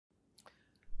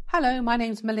Hello, my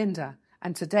name's Melinda,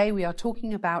 and today we are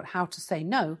talking about how to say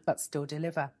no but still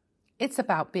deliver. It's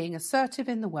about being assertive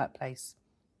in the workplace.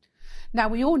 Now,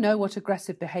 we all know what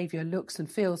aggressive behaviour looks and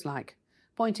feels like.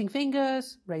 Pointing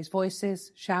fingers, raised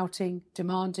voices, shouting,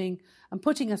 demanding, and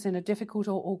putting us in a difficult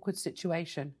or awkward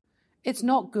situation. It's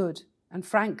not good, and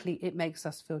frankly, it makes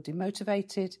us feel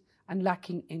demotivated and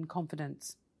lacking in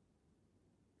confidence.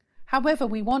 However,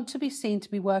 we want to be seen to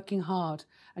be working hard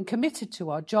and committed to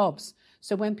our jobs,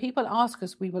 so when people ask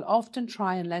us, we will often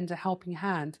try and lend a helping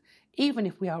hand, even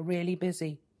if we are really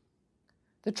busy.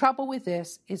 The trouble with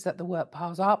this is that the work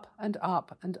piles up and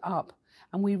up and up,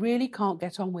 and we really can't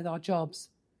get on with our jobs.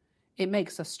 It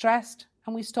makes us stressed,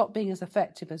 and we stop being as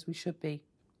effective as we should be.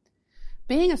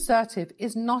 Being assertive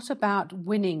is not about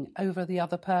winning over the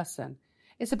other person.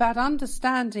 It's about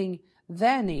understanding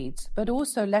their needs, but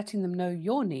also letting them know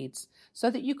your needs so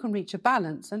that you can reach a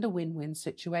balance and a win-win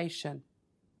situation.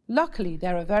 Luckily,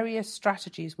 there are various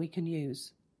strategies we can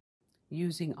use.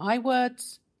 Using I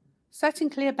words, setting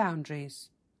clear boundaries,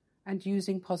 and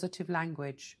using positive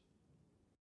language.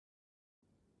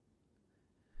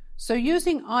 So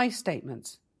using I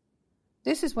statements.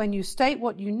 This is when you state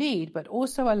what you need, but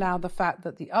also allow the fact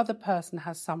that the other person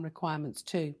has some requirements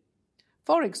too.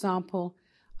 For example,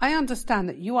 I understand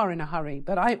that you are in a hurry,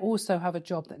 but I also have a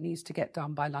job that needs to get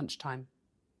done by lunchtime.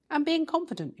 And being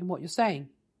confident in what you're saying.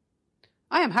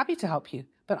 I am happy to help you,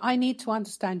 but I need to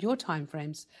understand your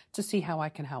timeframes to see how I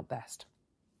can help best.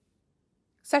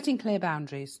 Setting clear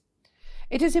boundaries.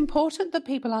 It is important that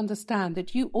people understand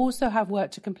that you also have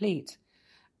work to complete.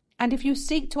 And if you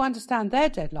seek to understand their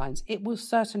deadlines, it will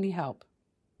certainly help.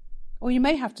 Or you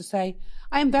may have to say,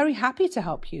 I am very happy to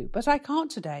help you, but I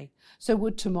can't today. So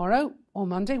would tomorrow or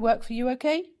Monday work for you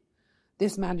okay?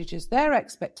 This manages their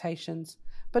expectations,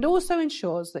 but also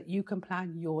ensures that you can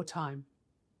plan your time.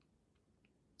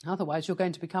 Otherwise, you're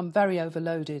going to become very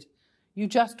overloaded. You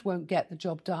just won't get the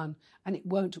job done, and it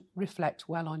won't reflect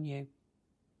well on you.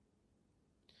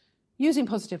 Using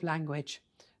positive language.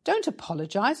 Don't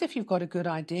apologise if you've got a good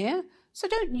idea. So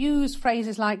don't use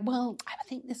phrases like, well, I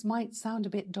think this might sound a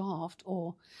bit daft,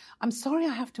 or I'm sorry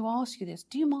I have to ask you this,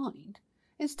 do you mind?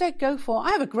 Instead, go for,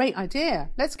 I have a great idea.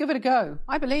 Let's give it a go.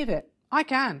 I believe it. I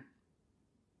can.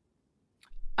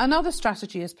 Another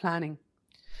strategy is planning.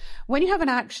 When you have an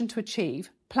action to achieve,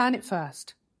 plan it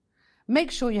first.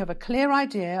 Make sure you have a clear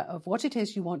idea of what it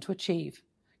is you want to achieve.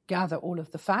 Gather all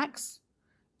of the facts.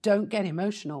 Don't get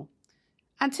emotional.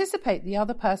 Anticipate the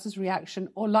other person's reaction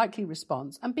or likely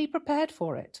response and be prepared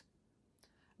for it.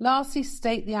 Lastly,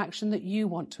 state the action that you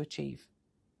want to achieve.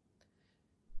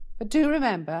 But do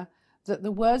remember that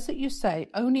the words that you say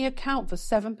only account for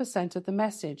 7% of the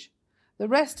message. The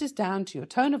rest is down to your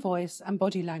tone of voice and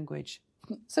body language.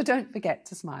 So don't forget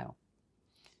to smile.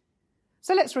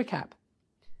 So let's recap.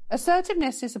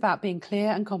 Assertiveness is about being clear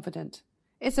and confident.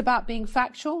 It's about being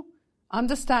factual,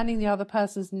 understanding the other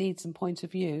person's needs and point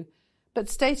of view, but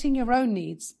stating your own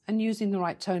needs and using the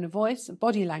right tone of voice and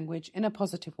body language in a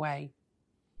positive way.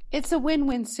 It's a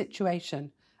win-win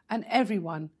situation, and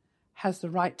everyone has the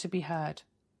right to be heard.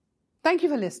 Thank you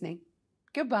for listening.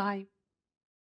 Goodbye.